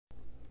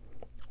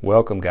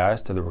Welcome,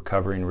 guys, to the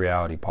Recovering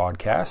Reality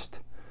podcast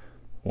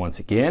once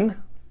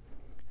again.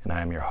 And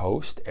I am your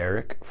host,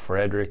 Eric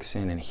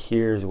Fredrickson, and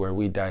here's where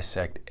we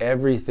dissect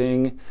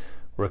everything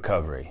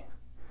recovery.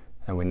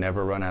 And we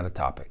never run out of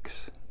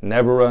topics.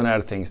 Never run out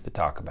of things to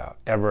talk about.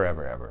 Ever,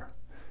 ever, ever.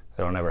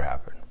 That'll never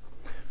happen.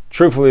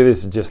 Truthfully,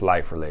 this is just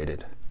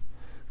life-related.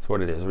 That's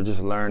what it is. We're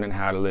just learning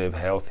how to live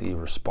healthy,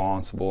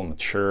 responsible,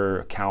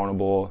 mature,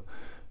 accountable,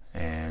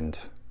 and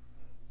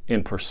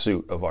in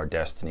pursuit of our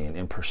destiny and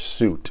in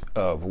pursuit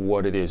of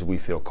what it is we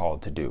feel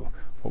called to do,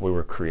 what we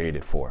were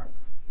created for.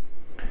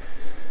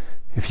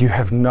 If you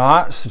have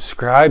not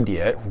subscribed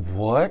yet,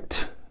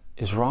 what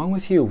is wrong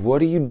with you?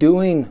 What are you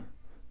doing?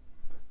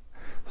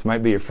 This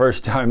might be your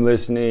first time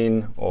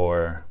listening,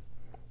 or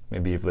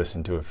maybe you've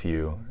listened to a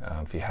few.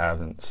 If you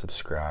haven't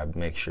subscribed,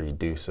 make sure you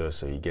do so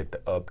you get the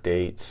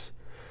updates.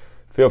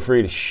 Feel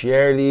free to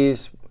share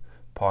these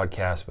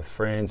podcasts with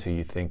friends who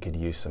you think could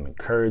use some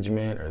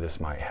encouragement, or this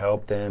might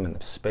help them in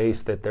the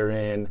space that they're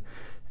in.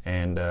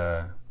 And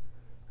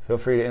feel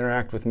free to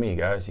interact with me,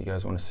 guys. You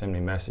guys want to send me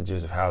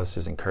messages of how this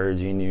is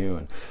encouraging you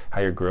and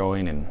how you're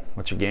growing and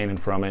what you're gaining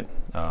from it,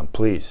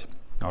 please.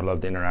 I would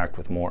love to interact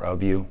with more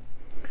of you.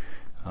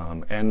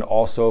 And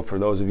also for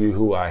those of you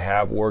who I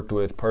have worked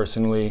with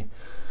personally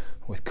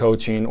with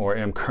coaching or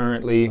am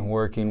currently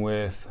working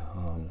with,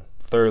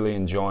 thoroughly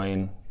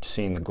enjoying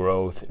seeing the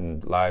growth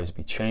and lives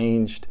be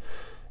changed.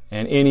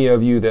 And any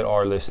of you that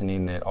are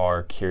listening that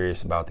are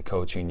curious about the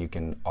coaching, you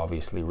can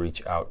obviously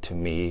reach out to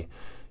me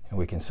and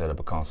we can set up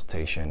a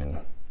consultation and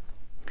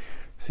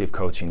see if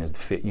coaching is the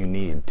fit you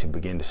need to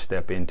begin to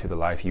step into the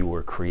life you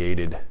were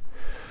created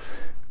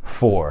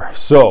for.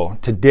 So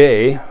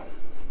today,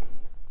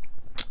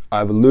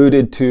 I've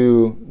alluded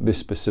to this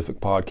specific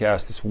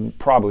podcast. This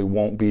probably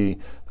won't be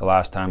the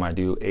last time I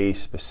do a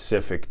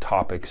specific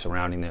topic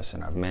surrounding this,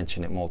 and I've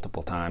mentioned it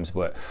multiple times,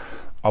 but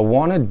I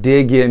want to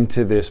dig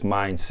into this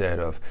mindset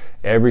of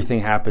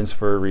everything happens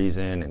for a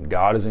reason and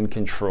God is in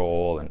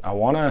control, and I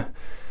want to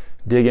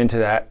dig into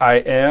that. I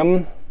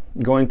am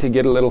going to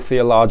get a little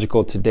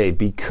theological today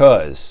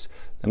because,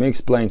 let me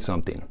explain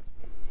something.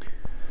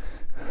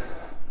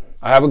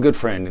 I have a good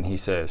friend and he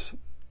says,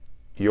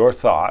 your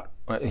thought,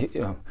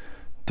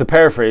 to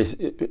paraphrase,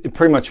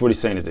 pretty much what he's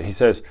saying is that he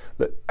says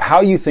that how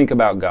you think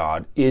about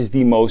God is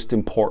the most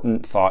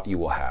important thought you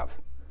will have.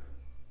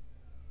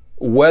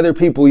 Whether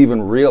people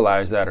even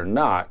realize that or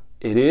not,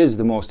 it is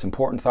the most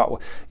important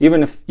thought.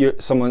 Even if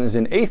someone is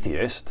an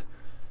atheist,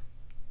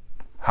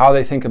 how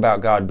they think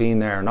about God being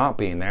there or not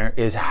being there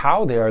is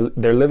how they're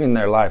living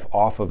their life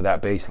off of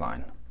that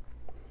baseline.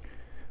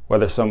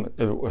 Whether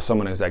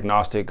someone is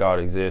agnostic, God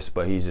exists,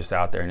 but he's just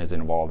out there and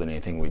isn't involved in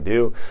anything we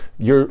do.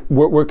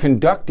 We're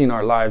conducting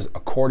our lives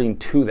according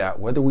to that,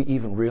 whether we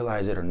even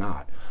realize it or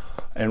not.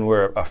 And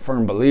we're a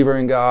firm believer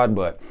in God,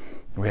 but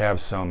we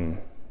have some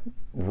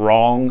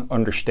wrong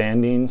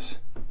understandings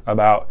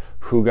about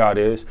who God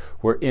is.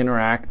 We're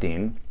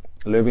interacting,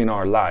 living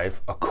our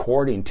life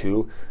according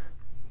to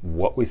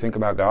what we think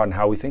about God and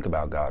how we think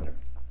about God.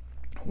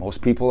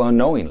 Most people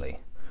unknowingly.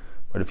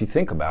 But if you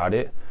think about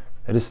it,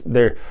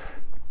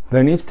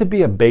 there needs to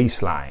be a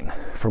baseline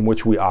from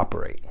which we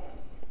operate.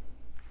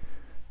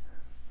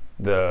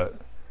 The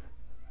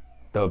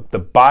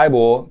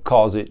Bible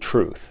calls it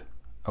truth.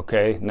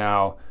 Okay?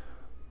 Now,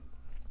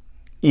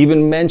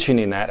 even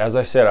mentioning that, as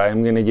I said, I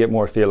am going to get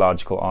more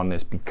theological on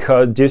this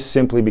just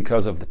simply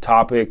because of the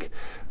topic.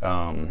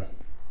 This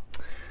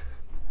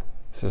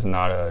is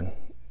not a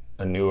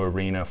new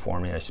arena for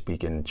me. I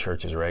speak in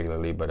churches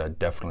regularly, but I'm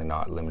definitely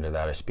not limited to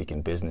that. I speak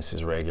in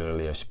businesses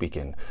regularly. I speak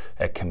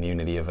at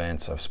community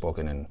events. I've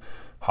spoken in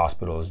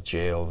hospitals,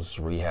 jails,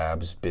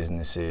 rehabs,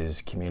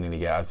 businesses,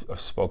 community. I've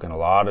spoken a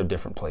lot of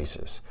different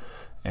places.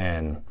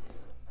 And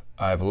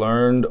I've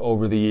learned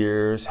over the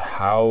years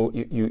how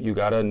you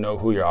got to know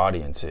who your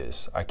audience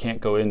is. I can't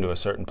go into a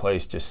certain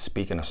place just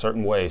speaking a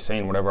certain way,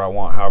 saying whatever I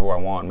want, however I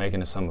want,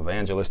 making it some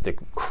evangelistic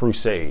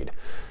crusade.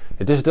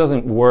 It just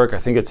doesn't work. I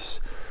think it's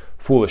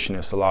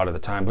foolishness a lot of the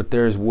time, but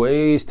there's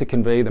ways to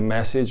convey the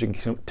message and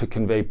to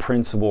convey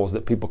principles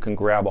that people can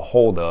grab a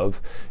hold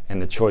of,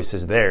 and the choice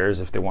is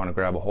theirs if they want to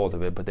grab a hold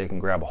of it, but they can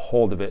grab a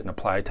hold of it and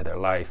apply it to their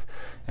life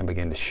and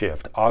begin to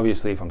shift.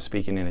 Obviously, if I'm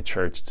speaking in a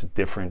church, it's a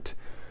different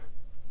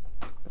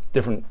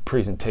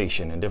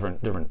presentation and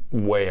different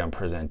way I'm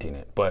presenting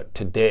it. But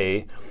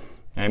today,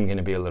 I'm going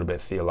to be a little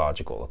bit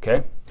theological,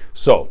 okay?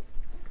 So,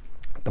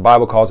 the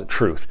Bible calls it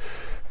truth.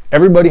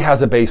 Everybody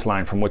has a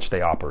baseline from which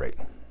they operate.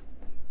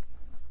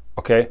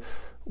 Okay?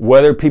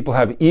 Whether people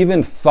have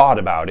even thought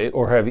about it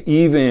or have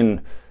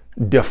even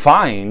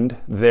defined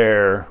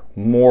their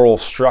moral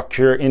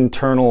structure,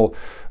 internal,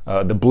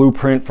 the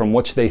blueprint from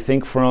which they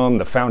think from,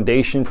 the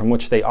foundation from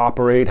which they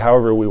operate,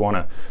 however we want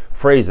to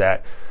phrase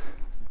that,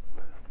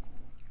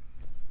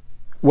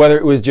 whether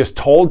it was just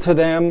told to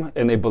them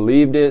and they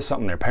believed it,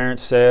 something their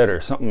parents said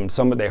or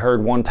something they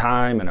heard one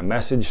time in a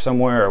message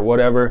somewhere or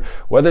whatever,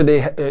 whether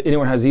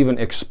anyone has even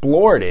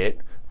explored it,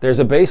 there's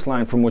a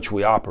baseline from which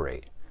we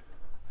operate.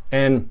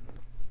 And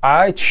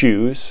I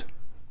choose,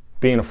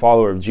 being a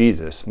follower of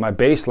Jesus, my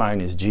baseline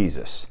is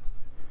Jesus.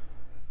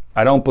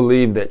 I don't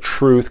believe that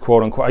truth,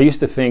 quote unquote, I used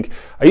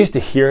to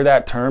hear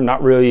that term,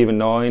 not really even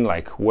knowing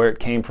like where it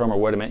came from or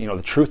what it meant.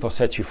 The truth will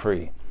set you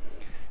free.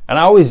 And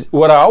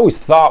what I always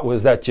thought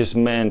was that just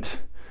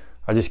meant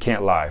I just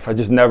can't lie. If I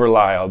just never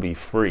lie, I'll be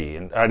free.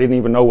 And I didn't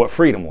even know what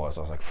freedom was.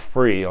 I was like,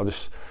 free, I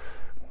don't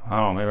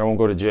know, maybe I won't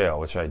go to jail,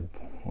 which I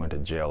went to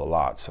jail a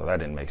lot, so that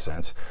didn't make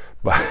sense.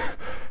 But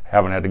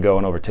haven't had to go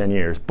in over 10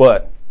 years.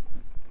 But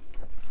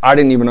I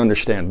didn't even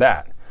understand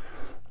that.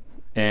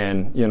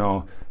 And,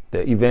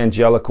 the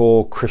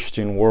evangelical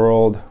Christian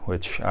world,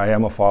 which I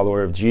am a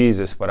follower of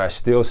Jesus, but I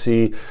still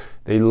see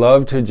they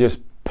love to just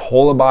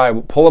pull a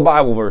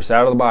Bible verse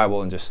out of the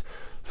Bible and just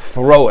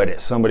throw it at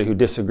somebody who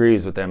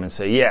disagrees with them and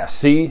say, yeah,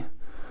 see?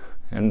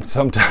 And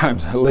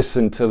sometimes I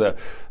listen to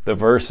the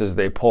verses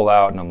they pull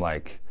out and I'm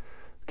like,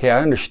 okay, I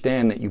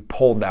understand that you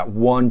pulled that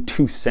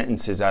 1-2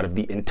 sentences out of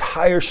the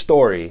entire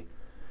story,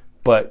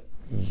 but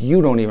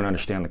you don't even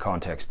understand the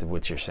context of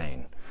what you're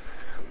saying.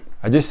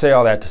 I just say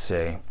all that to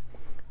say,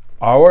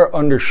 our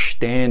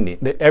understanding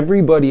that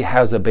everybody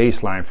has a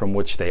baseline from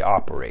which they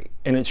operate,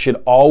 and it should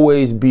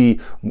always be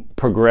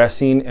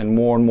progressing and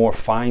more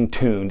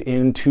fine-tuned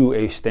into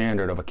a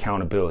standard of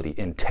accountability,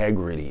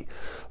 integrity,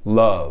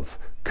 love,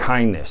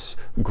 kindness,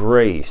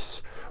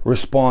 grace,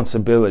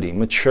 responsibility,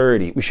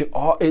 maturity.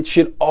 It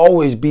should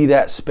always be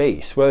that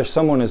space. Whether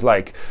someone is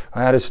like,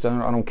 I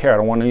don't care, I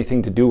don't want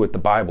anything to do with the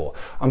Bible,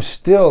 I'm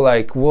still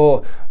like,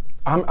 well,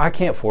 I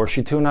can't force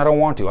you to, and I don't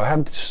want to. I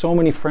have so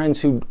many friends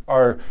who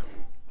are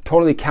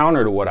totally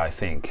counter to what I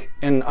think,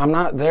 and I'm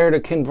not there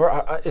to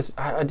convert. It's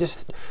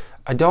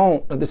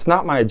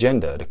not my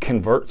agenda to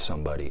convert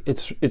somebody.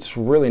 It's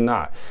really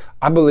not.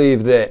 I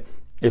believe that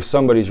if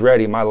somebody's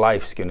ready, my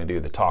life's going to do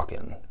the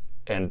talking,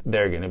 and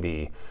they're going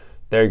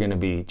to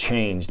be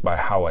changed by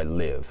how I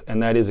live,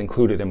 and that is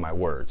included in my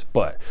words.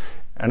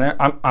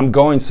 I'm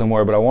going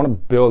somewhere, but I want to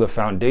build a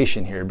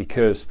foundation here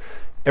because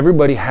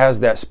everybody has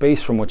that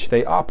space from which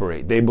they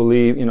operate. They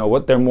believe,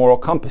 what their moral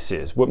compass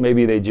is, what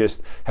maybe they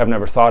just have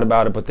never thought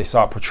about it, but they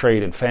saw it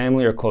portrayed in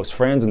family or close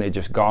friends, and they've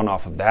just gone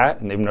off of that,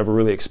 and they've never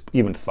really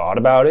even thought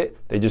about it.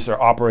 They just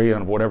are operating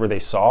on whatever they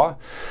saw.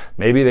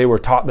 Maybe they were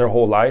taught their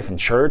whole life in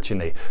church,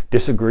 and they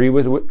disagree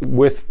with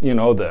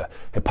the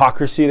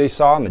hypocrisy they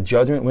saw, and the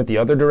judgment went the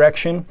other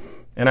direction.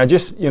 And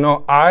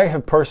I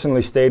have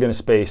personally stayed in a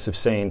space of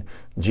saying,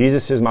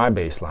 Jesus is my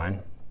baseline,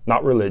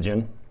 not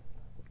religion.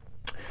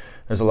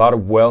 There's a lot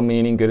of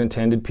well-meaning,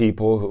 good-intended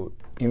people,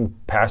 even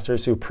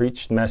pastors who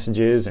preach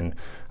messages, and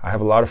I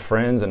have a lot of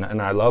friends, and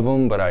I love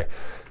them, but I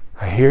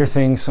hear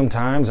things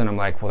sometimes, and I'm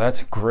like, well,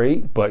 that's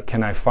great, but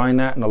can I find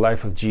that in the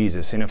life of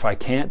Jesus? And if I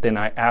can't, then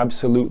I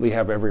absolutely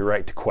have every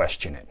right to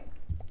question it.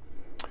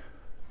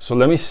 So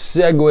let me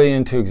segue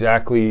into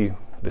exactly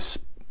the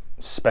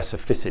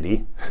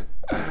specificity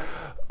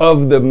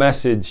of the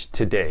message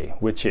today,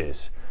 which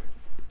is,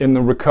 in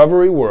the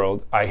recovery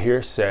world, I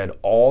hear said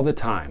all the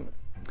time,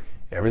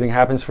 everything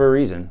happens for a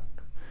reason.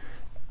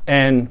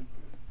 And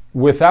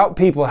without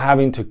people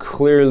having to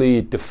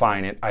clearly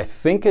define it, I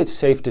think it's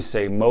safe to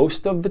say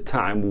most of the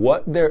time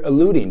what they're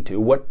alluding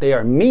to, what they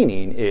are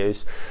meaning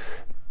is,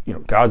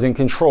 God's in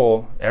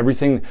control.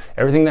 Everything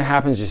that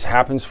happens just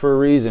happens for a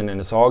reason, and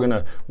it's all going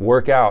to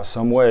work out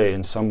some way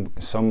and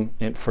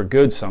for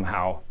good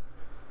somehow.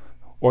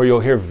 Or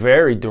you'll hear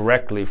very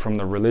directly from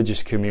the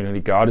religious community,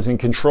 God is in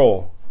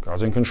control.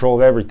 God's in control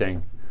of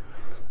everything.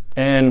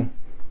 And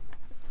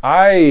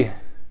I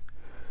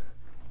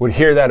would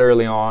hear that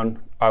early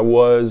on. I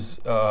was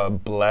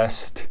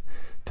blessed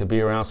to be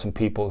around some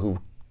people who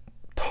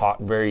taught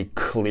very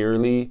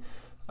clearly,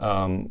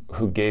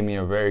 who gave me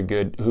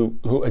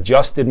who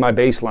adjusted my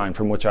baseline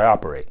from which I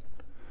operate,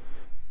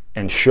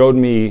 and showed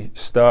me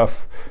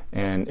stuff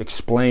and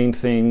explained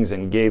things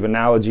and gave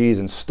analogies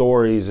and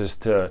stories as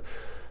to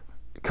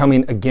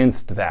coming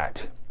against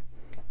that.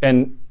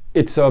 And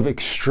it's of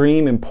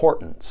extreme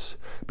importance,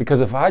 because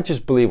if I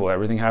just believe, well,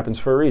 everything happens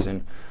for a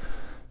reason,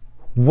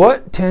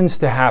 what tends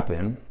to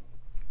happen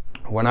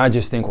when I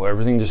just think, well,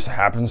 everything just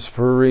happens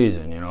for a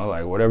reason,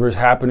 like whatever's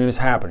happening is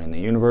happening. The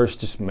universe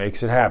just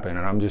makes it happen,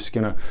 and I'm just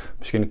gonna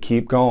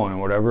keep going,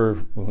 and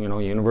whatever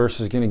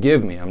universe is gonna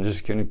give me, I'm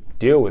just gonna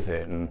deal with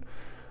it. And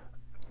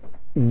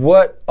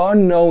what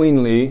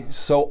unknowingly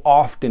so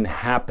often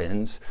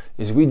happens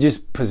is we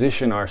just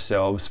position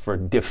ourselves for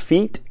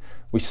defeat.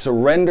 We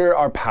surrender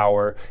our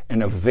power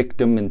in a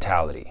victim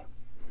mentality.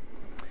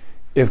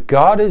 If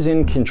God is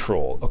in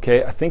control,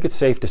 okay, I think it's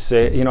safe to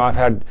say,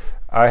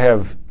 I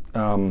have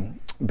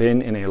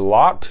been in a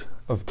lot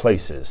of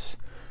places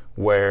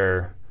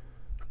where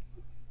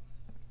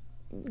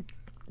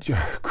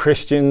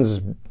Christians,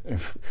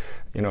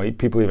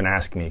 people even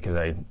ask me, because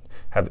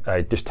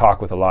I just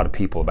talk with a lot of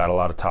people about a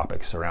lot of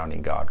topics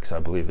surrounding God, because I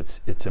believe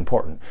it's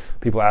important.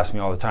 People ask me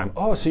all the time,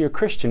 oh, so you're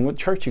Christian, what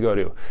church you go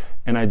to?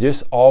 And I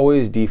just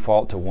always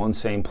default to one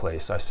same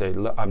place. I say,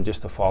 I'm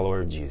just a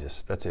follower of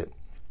Jesus. That's it.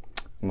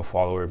 I'm a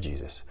follower of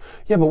Jesus.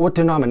 Yeah, but what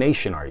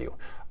denomination are you?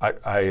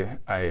 I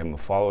am a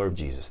follower of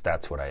Jesus.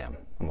 That's what I am.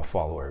 I'm a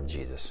follower of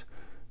Jesus.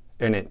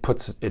 And it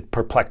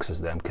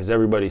perplexes them, because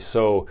everybody's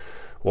so,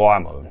 well,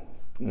 I'm a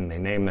and they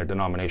name their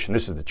denomination.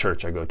 This is the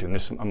church I go to, and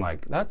this, I'm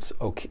like, that's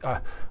okay.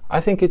 I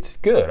think it's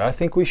good. I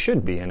think we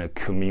should be in a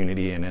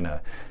community and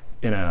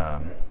in a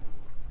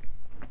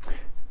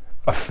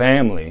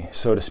family,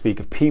 so to speak,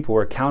 of people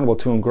we're accountable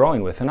to and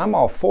growing with. And I'm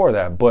all for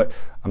that, but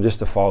I'm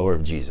just a follower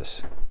of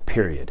Jesus,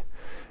 period.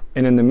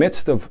 And in the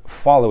midst of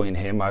following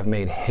him, I've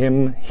made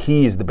him,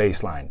 he is the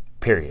baseline,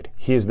 period.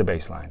 He is the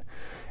baseline.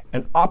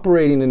 And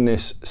operating in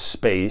this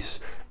space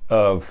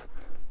of,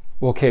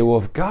 okay, well,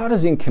 if God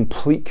is in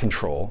complete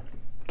control,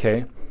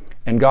 okay,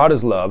 and God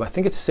is love, I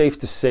think it's safe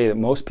to say that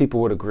most people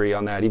would agree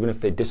on that, even if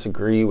they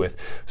disagree with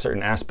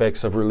certain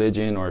aspects of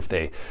religion, or if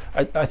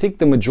I think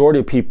the majority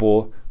of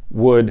people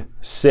would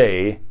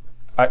say,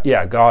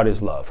 yeah, God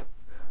is love.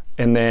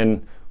 And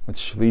then,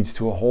 which leads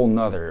to a whole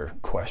nother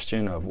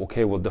question of,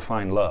 okay, well,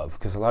 define love.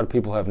 Because a lot of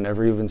people have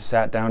never even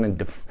sat down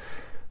and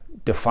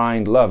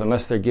defined love,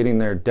 unless they're getting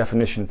their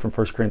definition from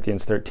 1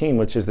 Corinthians 13,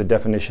 which is the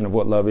definition of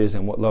what love is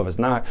and what love is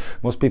not.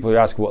 Most people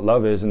ask what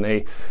love is, and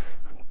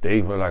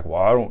they were like,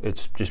 well,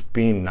 it's just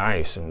being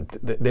nice. And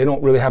they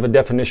don't really have a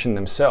definition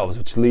themselves,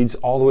 which leads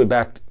all the way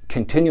back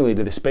continually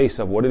to the space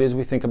of what it is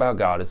we think about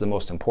God is the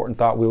most important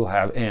thought we will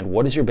have, and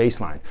what is your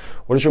baseline?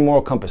 What is your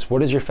moral compass?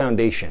 What is your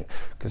foundation?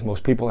 Because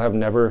most people have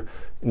never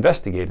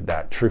investigated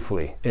that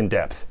truthfully in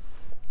depth.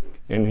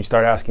 And when you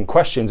start asking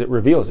questions, it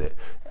reveals it.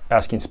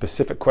 Asking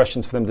specific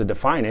questions for them to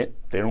define it,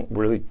 they don't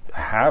really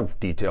have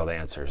detailed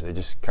answers. They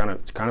just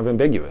it's kind of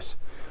ambiguous.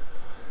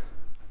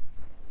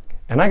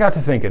 And I got to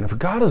thinking, if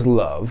God is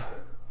love,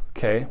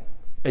 okay,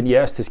 and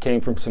yes, this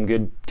came from some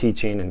good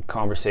teaching and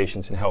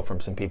conversations and help from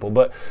some people,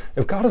 but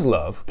if God is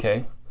love,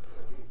 okay,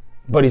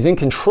 but he's in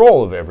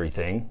control of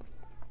everything,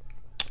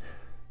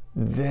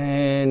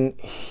 then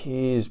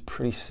he's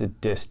pretty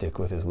sadistic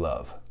with his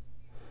love.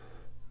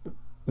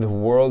 The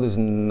world is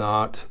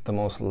not the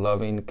most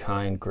loving,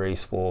 kind,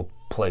 graceful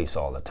place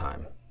all the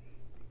time.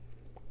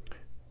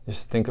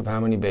 Just think of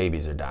how many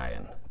babies are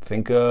dying.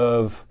 Think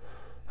of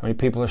how many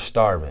people are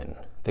starving.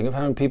 Think of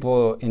how many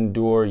people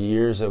endure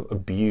years of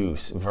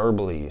abuse,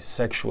 verbally,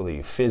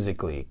 sexually,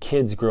 physically,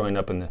 kids growing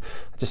up I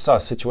just saw a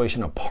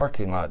situation in a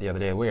parking lot the other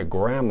day where a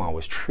grandma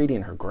was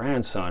treating her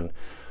grandson.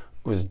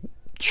 It was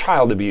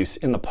child abuse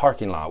in the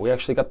parking lot. We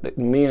actually got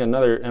me and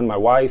my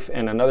wife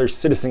and another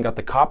citizen got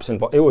the cops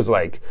involved. It was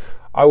like,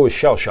 I was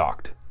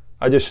shell-shocked.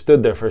 I just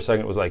stood there for a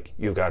second. It was like,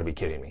 you've got to be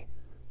kidding me.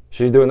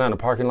 She's doing that in a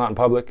parking lot in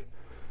public,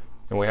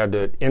 and we had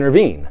to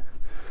intervene.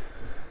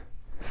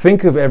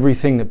 Think of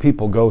everything that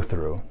people go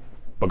through.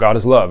 But God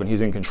is love and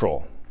he's in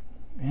control.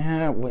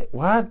 Yeah, wait,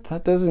 what?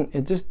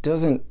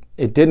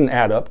 It didn't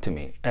add up to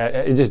me.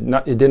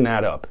 It didn't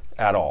add up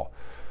at all.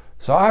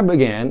 So I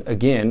began,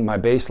 again, my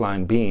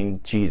baseline being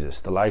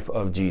Jesus, the life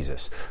of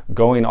Jesus,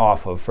 going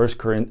off of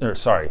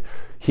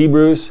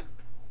Hebrews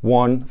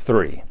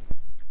 1:3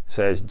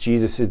 says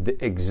Jesus is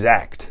the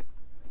exact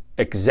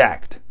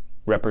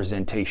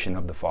representation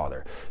of the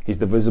Father. He's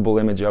the visible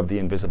image of the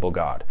invisible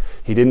God.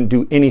 He didn't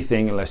do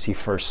anything unless he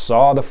first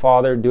saw the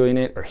Father doing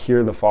it or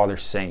hear the Father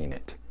saying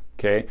it.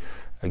 Okay?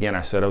 Again,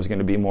 I said I was going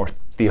to be more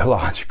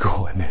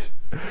theological in this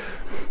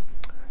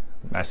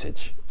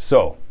message.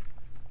 So,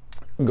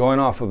 going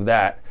off of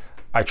that,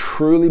 I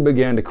truly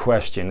began to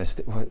question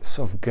this.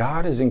 So if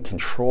God is in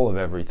control of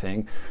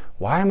everything,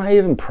 why am I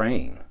even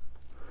praying?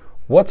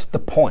 What's the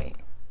point?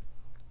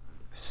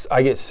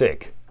 I get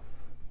sick.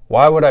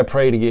 Why would I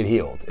pray to get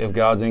healed if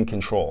God's in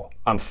control?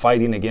 I'm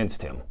fighting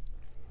against him.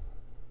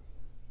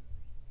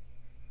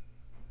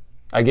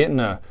 I get in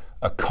a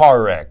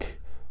car wreck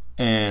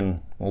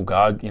and, well,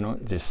 God,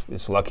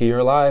 it's lucky you're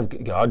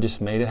alive. God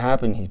just made it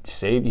happen. He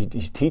saved you.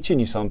 He's teaching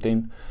you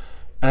something.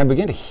 And I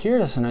began to hear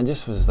this and I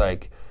just was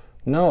like,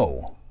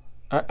 no.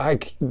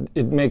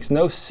 It makes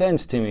no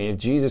sense to me if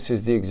Jesus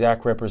is the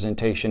exact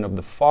representation of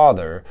the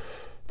Father,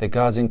 that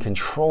God's in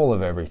control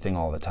of everything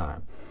all the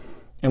time.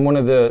 And one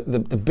of the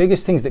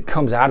biggest things that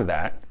comes out of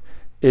that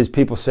is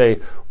people say,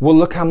 well,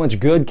 look how much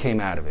good came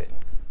out of it.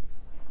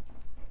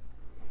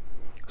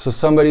 So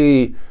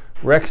somebody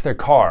wrecks their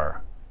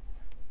car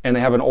and they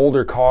have an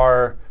older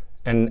car,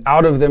 and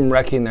out of them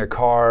wrecking their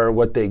car,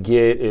 what they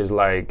get is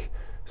like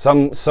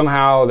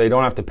somehow they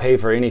don't have to pay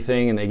for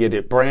anything and they get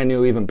a brand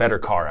new, even better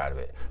car out of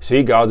it.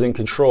 See, God's in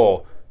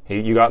control.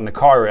 You got in the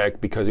car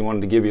wreck because he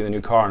wanted to give you the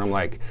new car. And I'm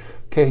like,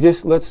 okay,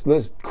 just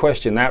let's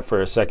question that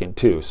for a second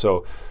too.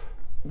 So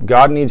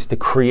God needs to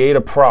create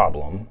a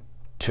problem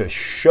to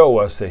show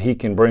us that he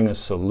can bring a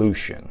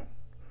solution.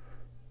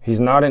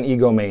 He's not an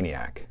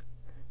egomaniac.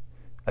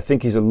 I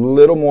think he's a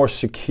little more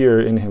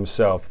secure in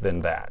himself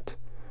than that.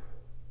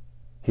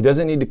 He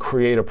doesn't need to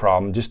create a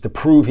problem just to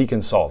prove he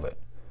can solve it.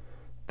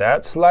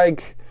 That's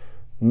like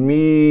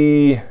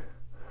me.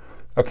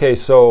 Okay,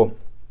 so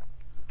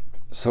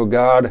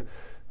God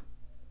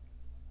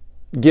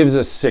gives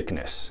us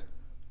sickness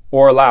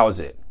or allows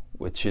it,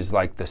 which is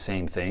like the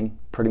same thing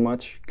pretty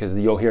much, because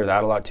you'll hear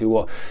that a lot too.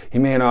 Well, he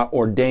may not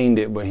ordained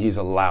it, but he's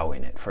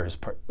allowing it for his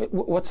part.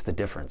 What's the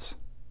difference?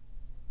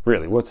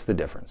 Really, what's the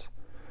difference?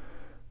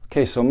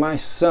 Okay, so my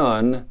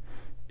son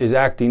is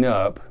acting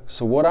up.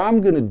 So what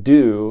I'm going to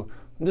do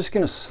I'm just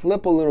going to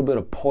slip a little bit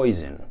of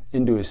poison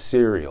into his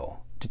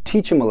cereal to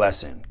teach him a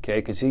lesson, okay?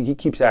 Because he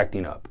keeps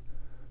acting up.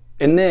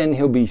 And then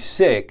he'll be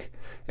sick,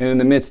 and in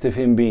the midst of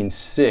him being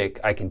sick,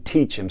 I can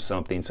teach him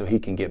something so he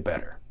can get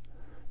better.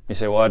 You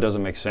say, well, that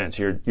doesn't make sense.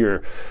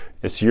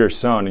 It's your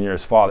son and you're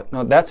his father.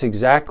 No, that's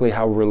exactly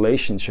how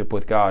relationship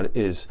with God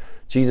is.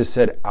 Jesus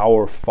said,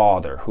 our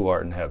Father who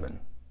art in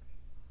heaven.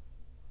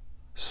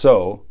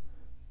 So,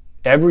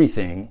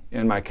 everything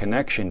in my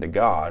connection to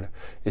God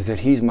is that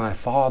he's my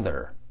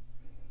Father.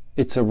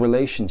 It's a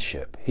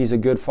relationship. He's a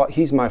good father.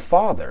 He's my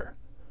Father.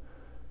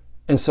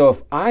 And so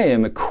if I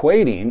am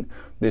equating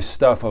this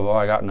stuff of,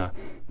 I got in a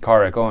car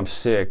wreck, I'm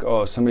sick,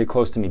 somebody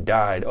close to me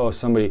died,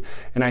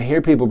 and I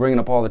hear people bringing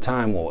up all the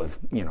time, well,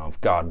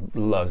 if God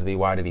loves me,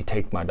 why did he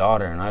take my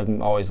daughter? And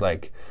I'm always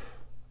like,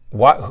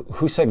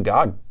 who said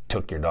God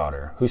took your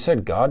daughter? Who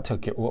said God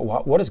took your,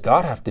 what does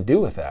God have to do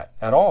with that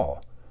at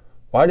all?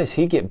 Why does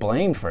he get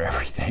blamed for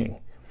everything?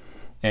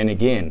 And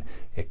again,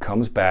 it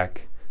comes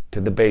back to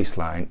the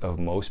baseline of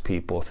most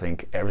people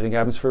think everything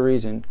happens for a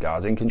reason,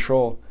 God's in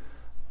control.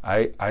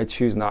 I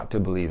choose not to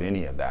believe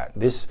any of that.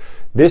 This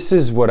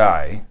is what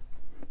I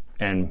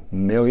and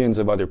millions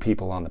of other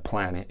people on the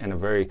planet, and a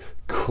very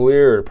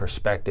clearer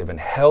perspective and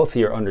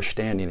healthier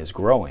understanding is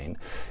growing,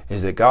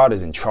 is that God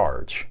is in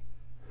charge.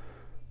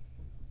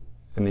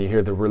 And then you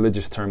hear the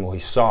religious term, well,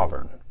 he's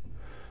sovereign.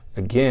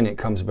 Again, it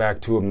comes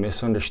back to a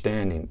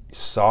misunderstanding.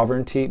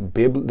 Sovereignty,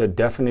 the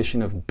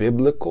definition of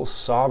biblical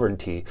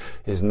sovereignty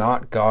is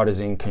not God is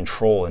in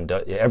control and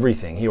does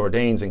everything. He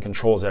ordains and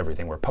controls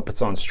everything. We're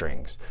puppets on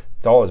strings.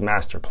 It's all his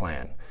master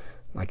plan.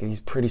 Like, he's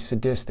pretty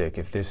sadistic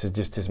if this is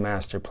just his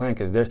master plan,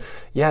 because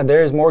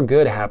there's more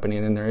good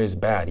happening than there is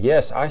bad.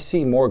 Yes, I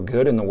see more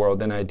good in the world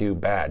than I do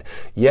bad.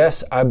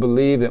 Yes, I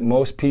believe that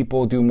most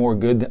people do more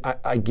good.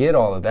 I get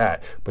all of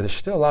that, but there's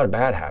still a lot of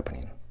bad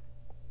happening.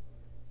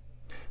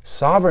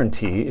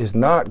 Sovereignty is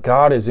not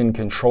God is in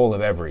control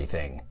of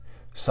everything.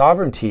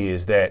 Sovereignty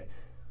is that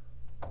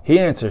he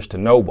answers to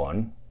no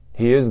one.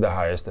 He is the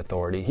highest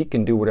authority. He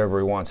can do whatever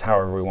he wants,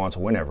 however he wants,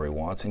 whenever he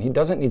wants, and he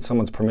doesn't need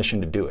someone's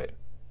permission to do it.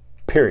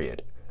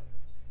 Period.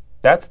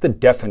 That's the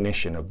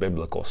definition of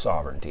biblical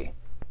sovereignty.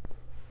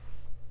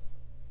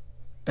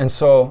 And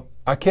so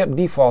I kept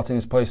defaulting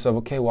this place of,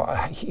 okay,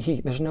 well,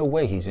 there's no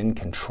way he's in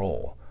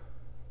control.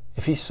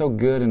 If he's so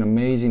good and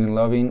amazing and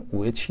loving,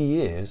 which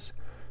he is,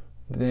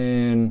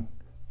 then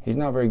he's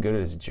not very good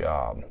at his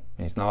job.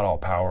 He's not all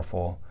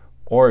powerful,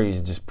 or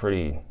he's just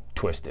pretty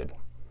twisted.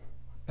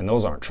 And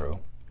those aren't true.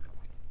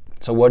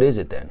 So what is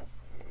it then?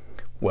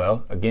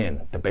 Well,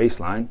 again, the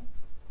baseline,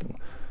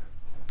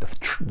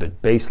 the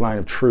baseline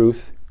of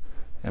truth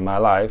in my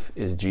life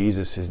is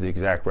Jesus is the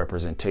exact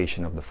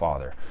representation of the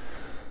Father.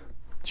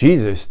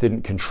 Jesus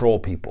didn't control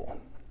people.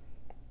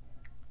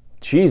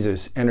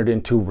 Jesus entered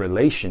into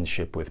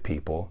relationship with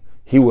people.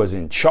 He was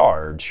in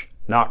charge,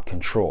 not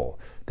control.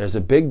 There's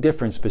a big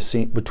difference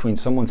between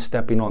someone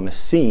stepping on the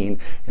scene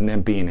and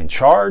them being in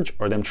charge,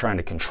 or them trying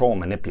to control and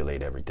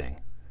manipulate everything.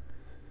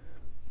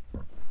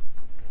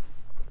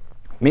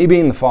 Me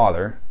being the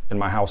father in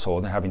my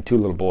household and having two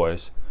little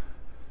boys,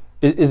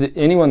 is it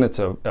anyone that's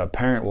a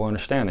parent will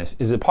understand this?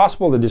 Is it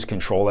possible to just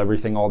control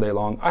everything all day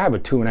long? I have a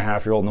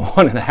 2.5-year-old and a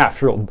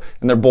 1.5-year-old,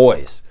 and they're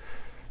boys.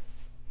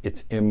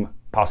 It's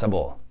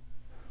impossible.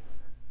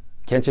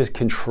 Can't just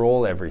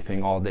control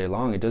everything all day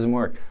long. It doesn't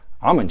work.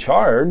 I'm in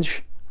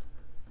charge.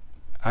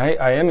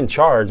 I am in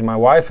charge. My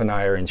wife and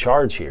I are in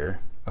charge here,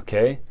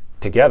 okay,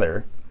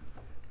 together.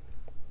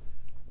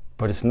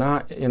 But it's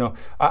not,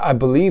 I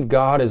believe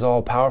God is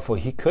all powerful.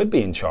 He could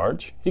be in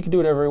charge. He could do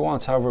whatever he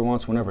wants, however he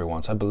wants, whenever he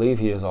wants. I believe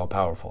he is all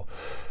powerful.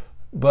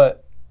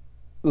 But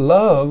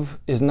love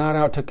is not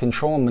out to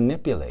control and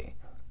manipulate.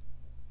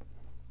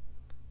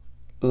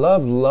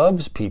 Love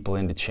loves people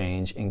into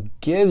change and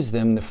gives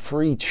them the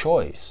free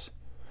choice.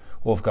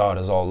 Well, if God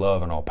is all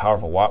love and all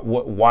powerful,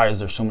 why is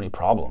there so many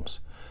problems?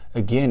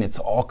 Again, it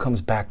all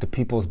comes back to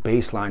people's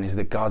baseline is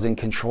that God's in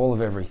control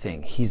of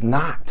everything. He's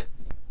not.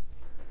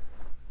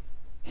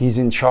 He's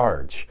in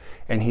charge,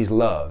 and he's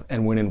love.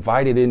 And when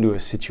invited into a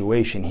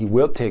situation, he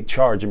will take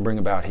charge and bring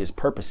about his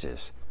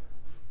purposes.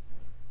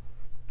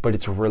 But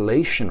it's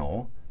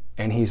relational,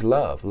 and he's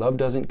love. Love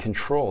doesn't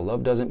control.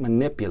 Love doesn't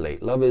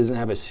manipulate. Love doesn't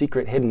have a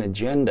secret hidden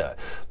agenda.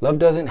 Love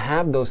doesn't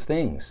have those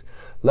things.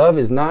 Love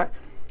is not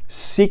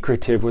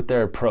secretive with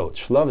their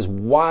approach. Love is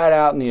right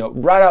out in the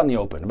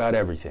open about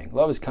everything.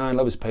 Love is kind.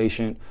 Love is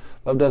patient.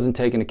 Love doesn't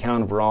take an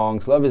account of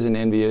wrongs. Love isn't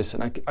envious.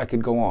 And I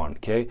could go on,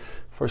 okay?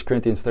 1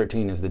 Corinthians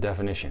 13 is the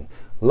definition.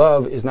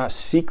 Love is not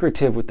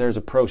secretive with their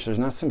approach. There's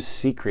not some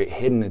secret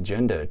hidden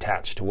agenda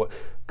attached to what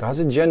God's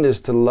agenda is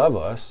to love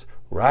us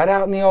right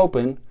out in the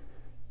open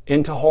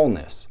into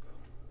wholeness.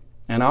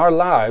 And our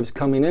lives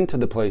coming into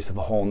the place of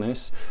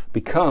wholeness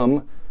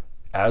become,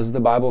 as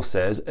the Bible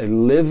says, a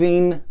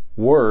living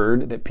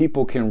word that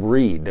people can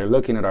read. They're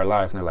looking at our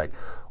life and they're like,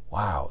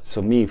 wow.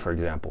 So me, for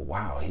example,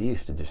 wow, he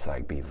used to just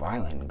be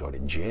violent and go to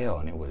jail,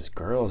 and it was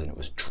girls and it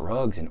was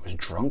drugs and it was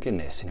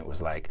drunkenness, and it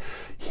was like,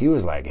 he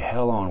was like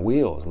hell on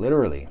wheels,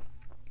 literally.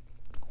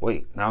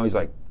 Wait, now he's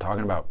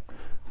talking about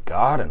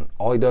God and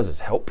all he does is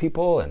help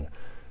people and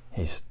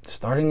he's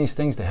starting these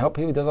things to help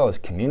people. He does all this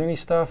community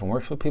stuff and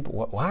works with people.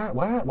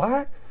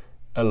 What?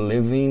 A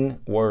living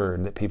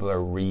word that people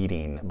are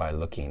reading by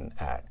looking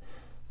at.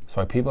 That's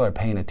why people are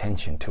paying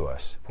attention to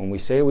us. When we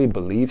say we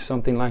believe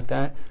something like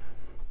that,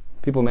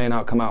 people may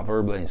not come out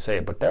verbally and say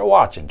it, but they're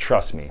watching.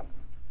 Trust me,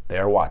 they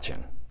are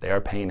watching. They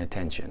are paying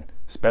attention,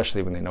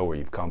 especially when they know where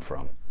you've come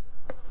from.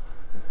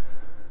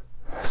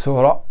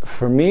 So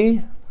for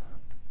me,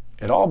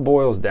 it all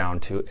boils down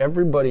to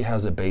everybody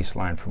has a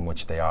baseline from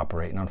which they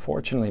operate. And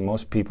unfortunately,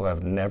 most people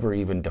have never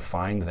even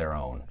defined their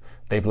own.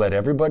 They've let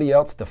everybody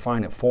else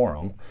define it for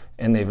them.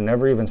 And they've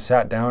never even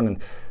sat down.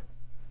 And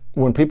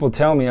when people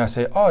tell me, I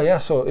say, oh yeah,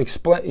 so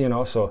explain,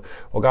 well,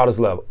 God is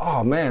love.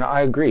 Oh man,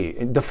 I agree.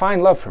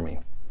 Define love for me.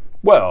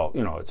 Well,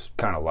 it's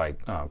kind of like,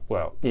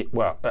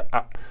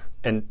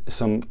 and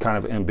some kind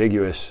of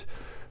ambiguous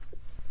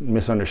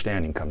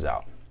misunderstanding comes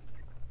out.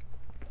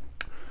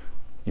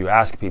 You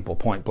ask people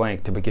point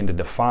blank to begin to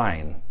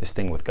define this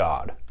thing with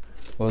God.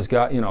 Well, is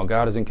God,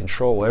 God is in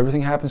control. Well,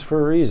 everything happens for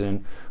a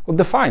reason. Well,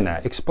 define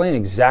that. Explain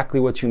exactly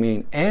what you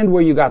mean and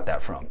where you got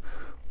that from.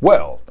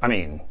 Well,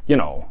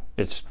 we'll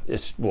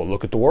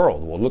look at the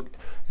world.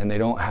 And they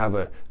don't have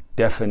a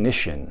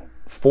definition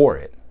for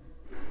it.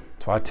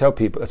 So I tell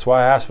people, that's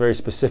why I ask very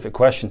specific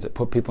questions that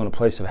put people in a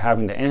place of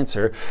having to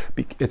answer.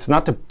 It's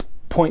not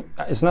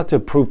to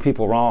prove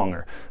people wrong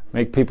or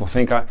make people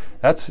think it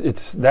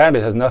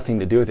has nothing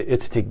to do with it.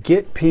 It's to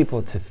get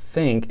people to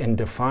think and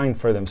define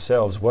for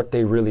themselves what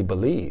they really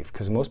believe.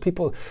 Because most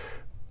people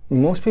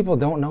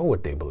don't know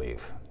what they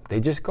believe. They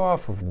just go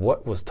off of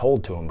what was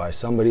told to them by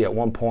somebody at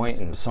one point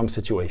in some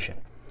situation.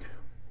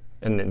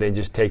 And they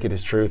just take it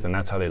as truth, and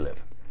that's how they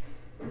live.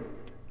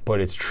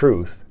 But it's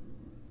truth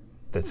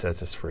that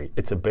sets us free.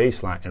 It's a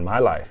baseline in my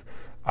life.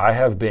 I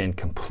have been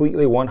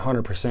completely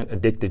 100%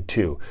 addicted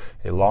to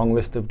a long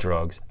list of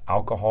drugs,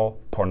 alcohol,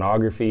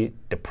 pornography,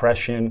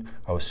 depression.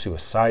 I was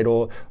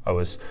suicidal.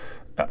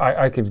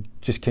 I could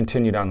just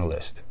continue down the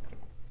list.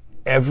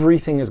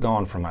 Everything is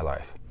gone from my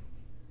life.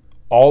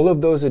 All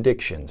of those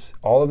addictions,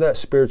 all of that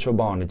spiritual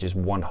bondage is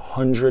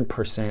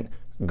 100%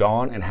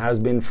 gone and has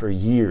been for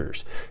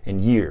years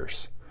and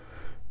years.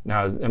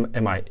 Now,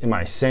 am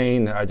I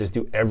saying that I just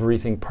do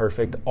everything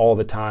perfect all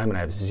the time and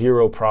I have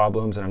zero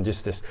problems and I'm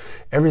just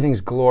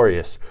everything's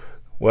glorious?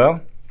 Well,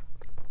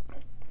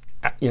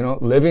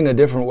 living a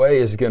different way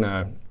is going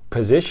to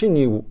position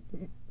you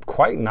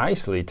quite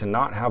nicely to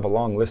not have a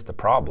long list of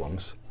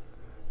problems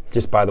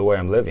just by the way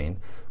I'm living.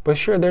 But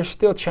sure, there's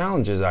still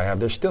challenges I have.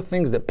 There's still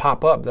things that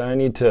pop up that I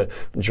need to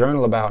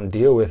journal about and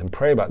deal with and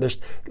pray about.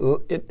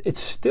 It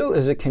still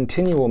is a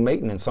continual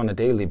maintenance on a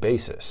daily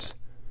basis.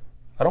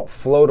 I don't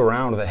float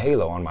around with a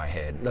halo on my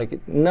head.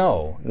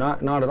 No,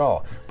 not at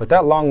all. But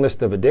that long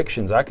list of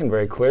addictions, I can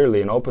very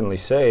clearly and openly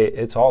say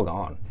it's all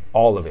gone.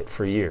 All of it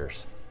for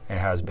years. It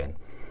has been.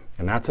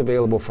 And that's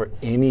available for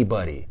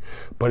anybody.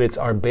 But it's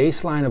our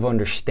baseline of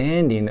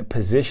understanding that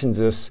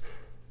positions us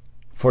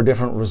for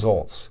different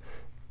results.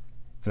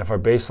 And if our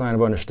baseline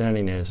of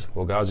understanding is,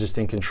 well, God's just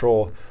in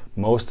control,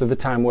 most of the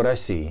time what I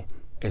see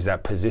is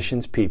that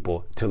positions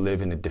people to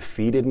live in a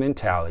defeated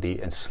mentality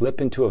and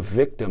slip into a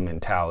victim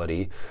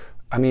mentality.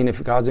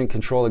 If God's in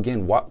control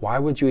again, why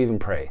would you even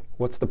pray?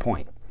 What's the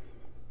point?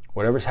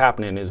 Whatever's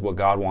happening is what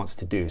God wants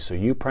to do. So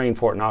you praying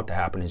for it not to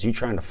happen is you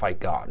trying to fight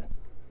God.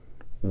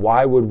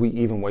 Why would we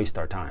even waste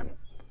our time?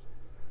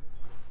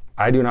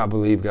 I do not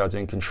believe God's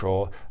in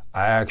control.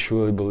 I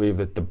actually believe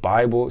that the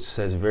Bible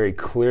says very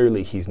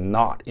clearly he's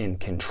not in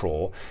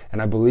control.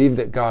 And I believe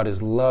that God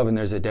is love and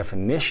there's a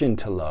definition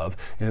to love.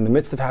 And in the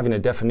midst of having a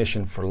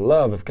definition for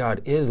love, if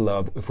God is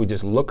love, if we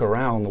just look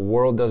around, the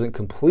world doesn't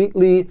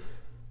completely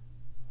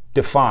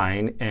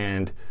define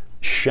and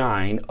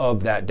shine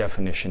of that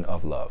definition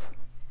of love.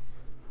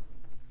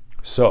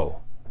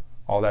 So,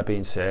 all that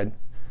being said,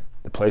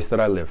 the place that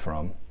I live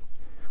from,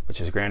 which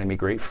has granted me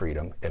great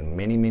freedom, and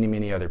many, many,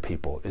 many other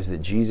people, is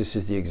that Jesus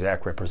is the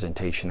exact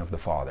representation of the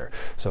Father.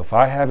 So if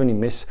I have any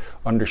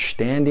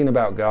misunderstanding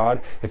about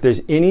God, if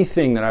there's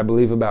anything that I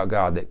believe about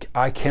God that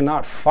I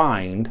cannot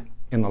find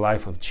in the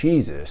life of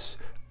Jesus,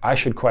 I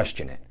should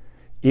question it.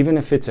 Even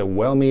if it's a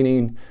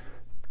well-meaning,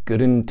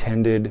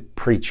 good-intended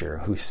preacher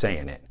who's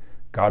saying it.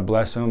 God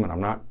bless him, and I'm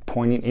not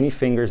pointing any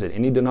fingers at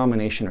any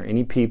denomination or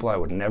any people. I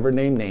would never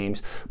name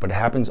names, but it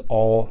happens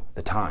all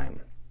the time.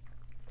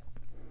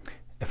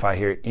 If I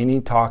hear any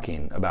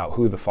talking about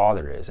who the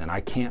Father is and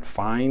I can't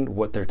find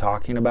what they're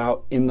talking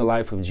about in the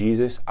life of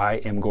Jesus, I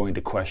am going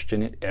to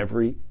question it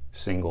every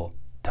single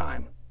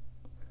time.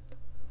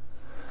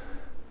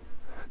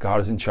 God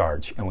is in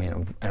charge,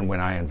 and when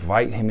I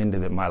invite him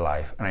into my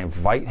life, and I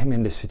invite him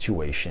into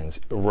situations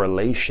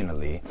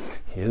relationally,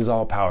 he is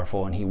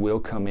all-powerful, and he will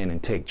come in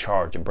and take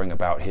charge and bring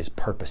about his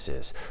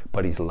purposes.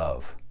 But he's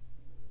love.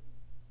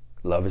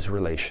 Love is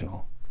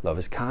relational. Love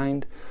is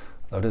kind.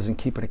 Love doesn't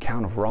keep an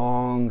account of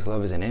wrongs.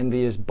 Love isn't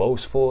envious,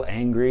 boastful,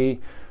 angry,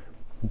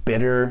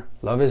 bitter.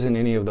 Love isn't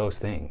any of those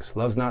things.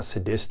 Love's not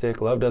sadistic.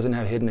 Love doesn't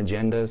have hidden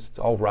agendas. It's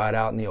all right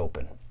out in the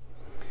open.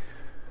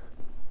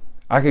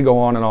 I could go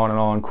on and on and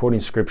on, quoting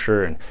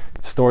scripture and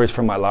stories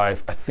from my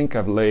life. I think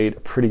I've laid a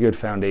pretty good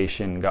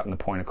foundation and gotten the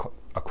point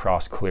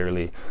across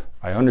clearly.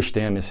 I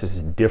understand this is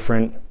a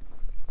different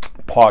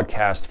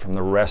podcast from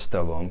the rest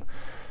of them,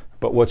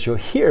 but what you'll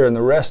hear in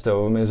the rest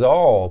of them is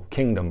all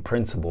kingdom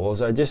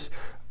principles.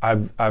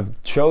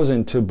 I've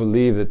chosen to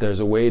believe that there's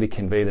a way to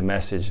convey the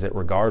message that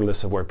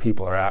regardless of where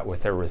people are at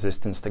with their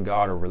resistance to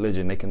God or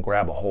religion, they can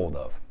grab a hold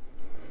of.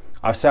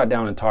 I've sat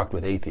down and talked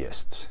with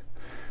atheists,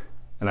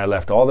 and I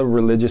left all the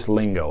religious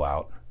lingo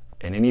out,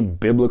 and any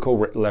biblical,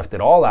 left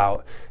it all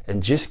out,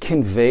 and just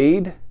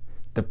conveyed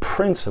the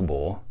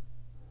principle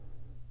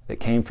that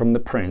came from the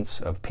Prince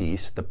of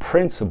Peace, the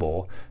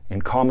principle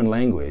in common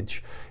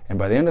language. And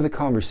by the end of the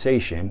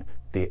conversation,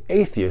 the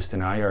atheist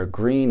and I are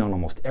agreeing on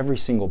almost every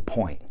single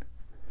point.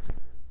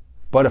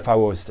 But if I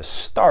was to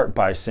start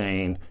by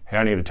saying, hey,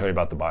 I need to tell you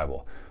about the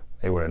Bible,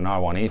 they would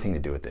not want anything to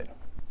do with it.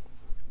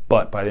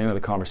 But by the end of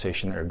the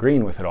conversation, they're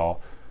agreeing with it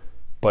all.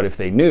 But if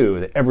they knew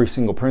that every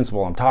single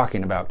principle I'm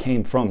talking about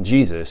came from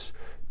Jesus,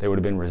 they would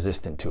have been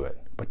resistant to it.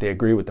 But they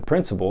agree with the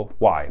principle.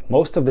 Why?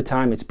 Most of the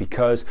time it's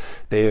because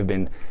they have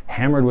been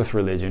hammered with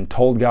religion,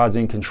 told God's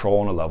in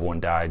control and a loved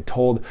one died,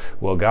 told,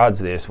 well, God's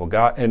this, well,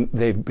 God, and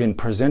they've been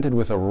presented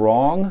with a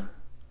wrong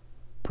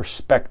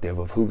perspective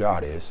of who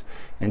God is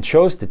and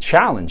chose to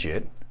challenge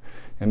it.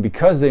 And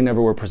because they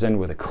never were presented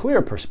with a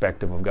clear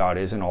perspective of God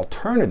is, an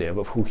alternative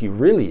of who he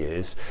really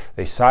is,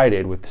 they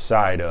sided with the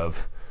side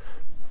of,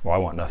 well, I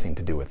want nothing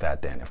to do with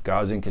that then. If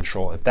God's in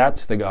control, if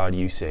that's the God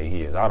you say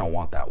he is, I don't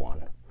want that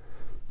one.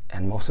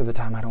 And most of the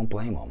time, I don't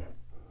blame them.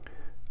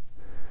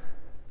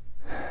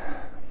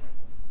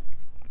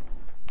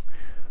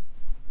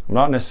 I'm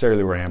not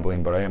necessarily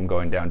rambling, but I am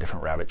going down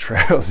different rabbit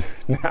trails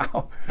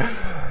now.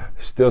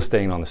 Still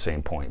staying on the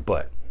same point,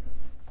 but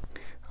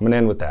I'm going to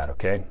end with that,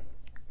 okay?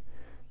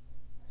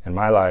 In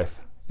my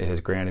life, it has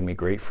granted me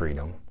great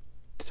freedom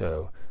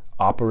to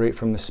operate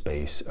from the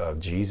space of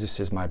Jesus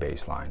is my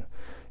baseline.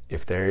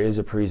 If there is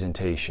a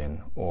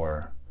presentation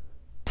or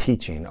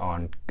teaching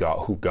on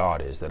God, who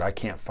God is, that I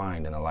can't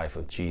find in the life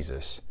of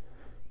Jesus,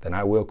 then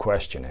I will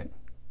question it.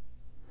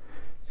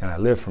 And I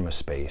live from a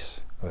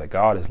space where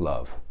God is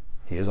love.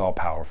 He is all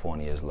powerful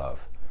and he is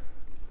love.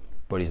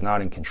 But he's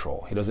not in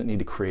control. He doesn't need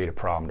to create a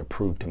problem to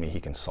prove to me he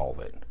can solve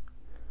it.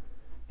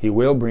 He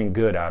will bring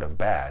good out of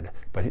bad,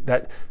 but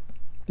that,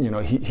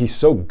 he's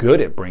so good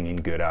at bringing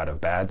good out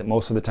of bad that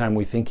most of the time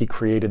we think he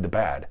created the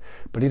bad.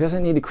 But he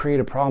doesn't need to create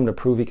a problem to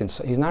prove he can.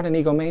 He's not an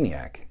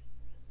egomaniac.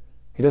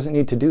 He doesn't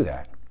need to do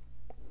that.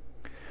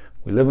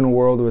 We live in a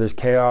world where there's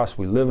chaos.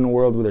 We live in a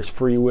world where there's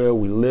free will.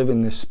 We live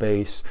in this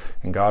space,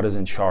 and God is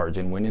in charge.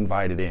 And when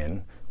invited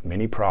in,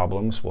 many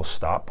problems will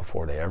stop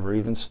before they ever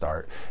even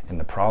start. And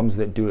the problems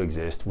that do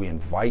exist, we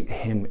invite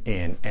him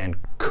in and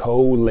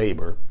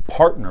co-labor,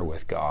 partner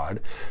with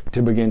God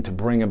to begin to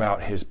bring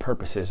about his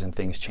purposes, and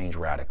things change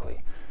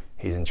radically.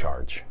 He's in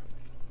charge.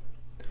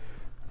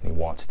 And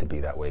he wants to be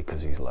that way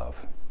because he's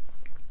love.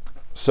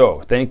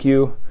 So, thank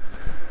you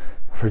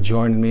for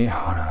joining me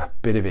on a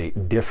bit of a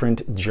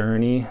different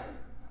journey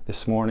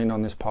this morning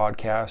on this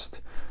podcast.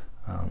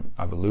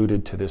 I've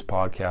alluded to this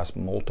podcast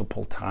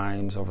multiple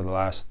times over the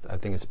last, I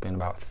think it's been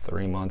about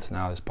 3 months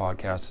now this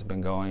podcast has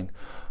been going.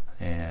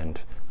 And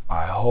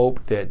I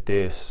hope that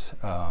this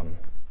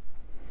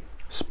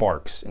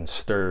sparks and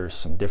stirs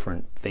some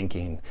different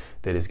thinking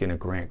that is going to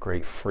grant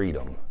great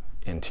freedom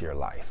into your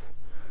life.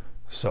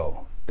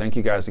 So, thank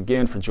you guys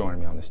again for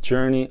joining me on this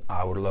journey.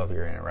 I would love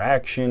your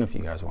interaction if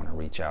you guys want to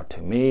reach out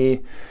to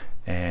me.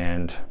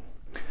 And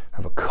I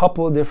have a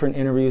couple of different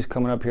interviews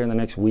coming up here in the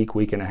next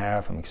week and a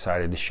half. I'm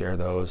excited to share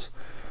those.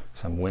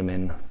 Some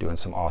women doing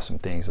some awesome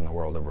things in the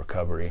world of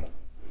recovery.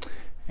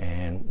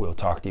 And we'll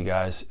talk to you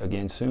guys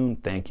again soon.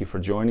 Thank you for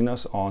joining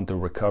us on the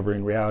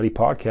Recovering Reality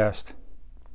Podcast.